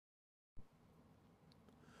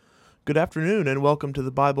Good afternoon, and welcome to the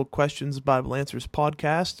Bible Questions, Bible Answers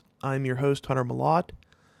podcast. I'm your host, Hunter Malott.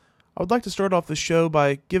 I would like to start off the show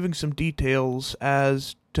by giving some details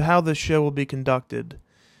as to how this show will be conducted,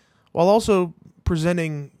 while also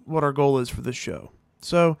presenting what our goal is for this show.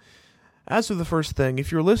 So, as for the first thing,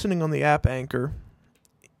 if you're listening on the app Anchor,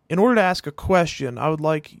 in order to ask a question, I would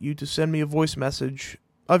like you to send me a voice message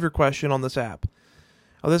of your question on this app.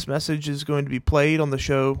 Now, this message is going to be played on the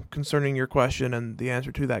show concerning your question and the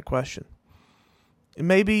answer to that question. And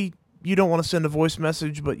maybe you don't want to send a voice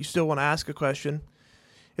message, but you still want to ask a question.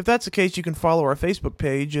 If that's the case, you can follow our Facebook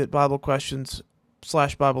page at Bible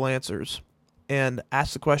Questions/Bible Answers and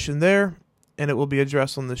ask the question there, and it will be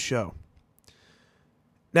addressed on this show.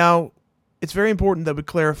 Now, it's very important that we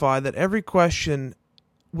clarify that every question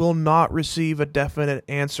will not receive a definite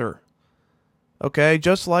answer. Okay,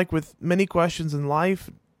 just like with many questions in life,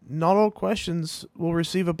 not all questions will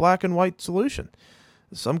receive a black and white solution.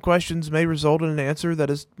 Some questions may result in an answer that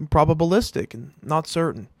is probabilistic and not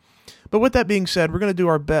certain. But with that being said, we're going to do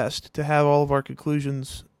our best to have all of our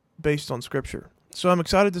conclusions based on Scripture. So I'm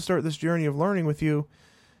excited to start this journey of learning with you.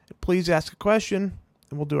 Please ask a question,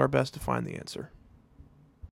 and we'll do our best to find the answer.